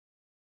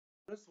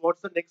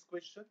What's the next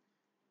question?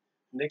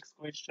 Next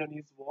question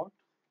is what?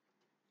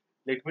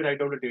 Let me write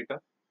down the data.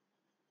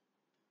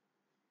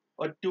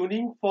 A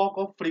tuning fork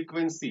of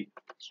frequency.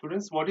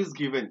 Students, what is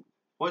given?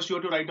 First, you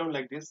have to write down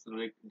like this,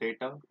 like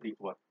data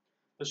required.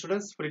 The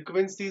students'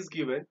 frequency is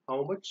given.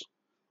 How much?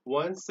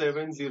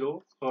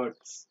 170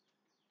 hertz.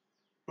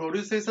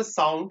 Produces a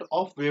sound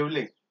of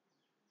wavelength.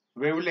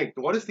 Wavelength.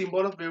 What is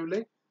symbol of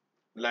wavelength?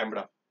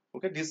 Lambda.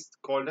 Okay, this is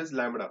called as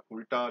lambda.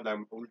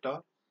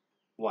 Ulta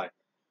y.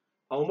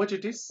 How much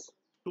it is?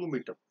 2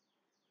 meter.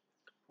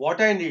 What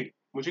I need?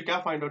 मुझे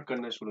क्या find out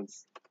करना है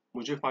students?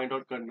 मुझे find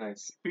out करना है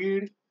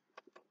speed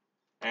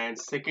and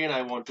second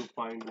I want to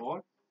find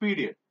what?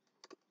 Period.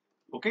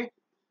 Okay.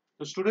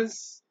 So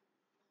students,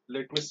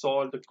 let me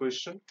solve the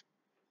question.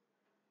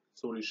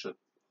 Solution.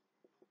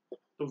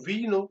 So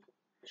we know,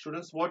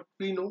 students, what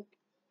we know?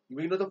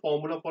 We know the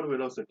formula for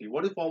velocity.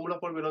 What is formula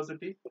for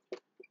velocity?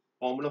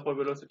 Formula for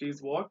velocity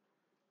is what?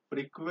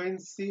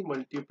 Frequency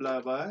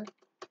multiplied by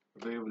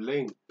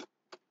wavelength.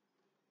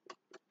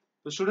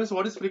 So students,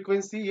 what is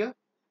frequency here?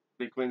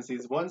 Frequency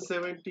is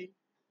 170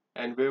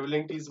 and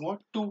wavelength is what?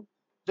 2.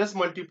 Just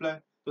multiply.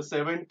 So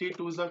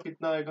 72 is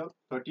kitna aega?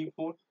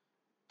 34,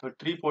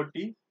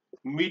 340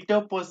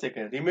 meter per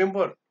second.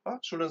 Remember,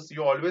 students,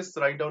 you always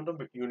write down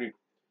the unit.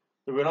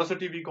 The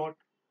velocity we got.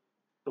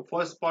 The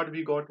first part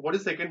we got. What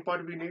is second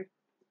part we need?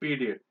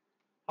 Period.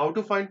 How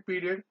to find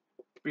period?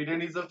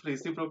 Period is a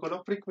reciprocal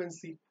of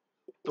frequency.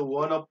 So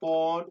 1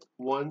 upon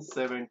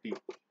 170.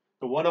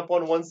 So 1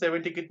 upon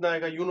 170 kitna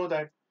aega? You know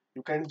that.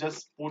 You can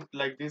just put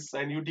like this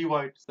and you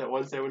divide. So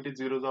 170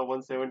 zeros are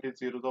 170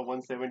 zeros are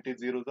 170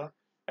 zeros are.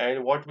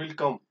 And what will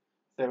come?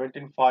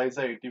 17 5s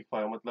are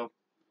 85. Matlab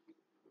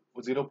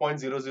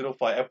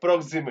 0.005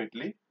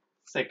 approximately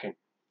second.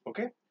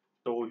 Okay.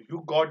 So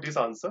you got this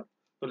answer.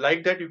 So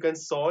like that you can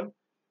solve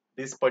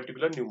this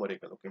particular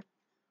numerical. Okay.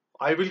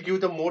 I will give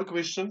the more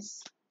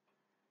questions.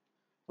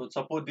 So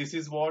suppose this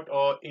is what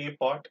A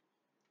part.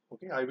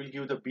 Okay. I will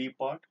give the B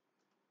part.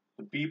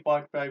 The B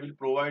part I will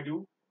provide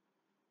you.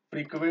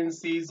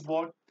 Frequency is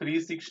what?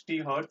 360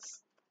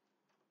 hertz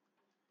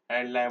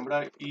and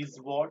lambda is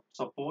what?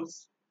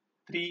 Suppose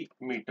 3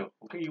 meter.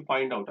 Okay. You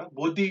find out.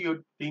 Both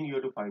the thing you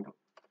have to find out.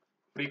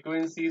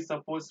 Frequency is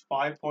suppose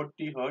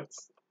 540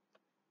 hertz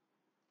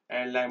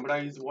and lambda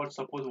is what?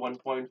 Suppose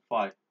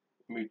 1.5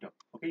 meter.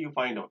 Okay. You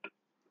find out.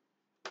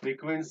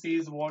 Frequency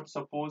is what?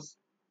 Suppose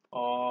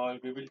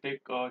we will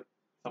take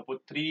suppose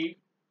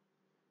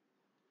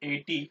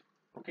 380.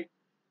 Okay.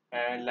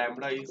 And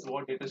lambda is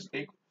what? Let us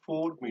take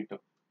 4 meter.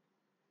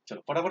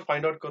 Chalo, whatever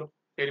find out karo.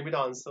 Tell me the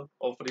answer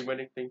of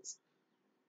remaining things.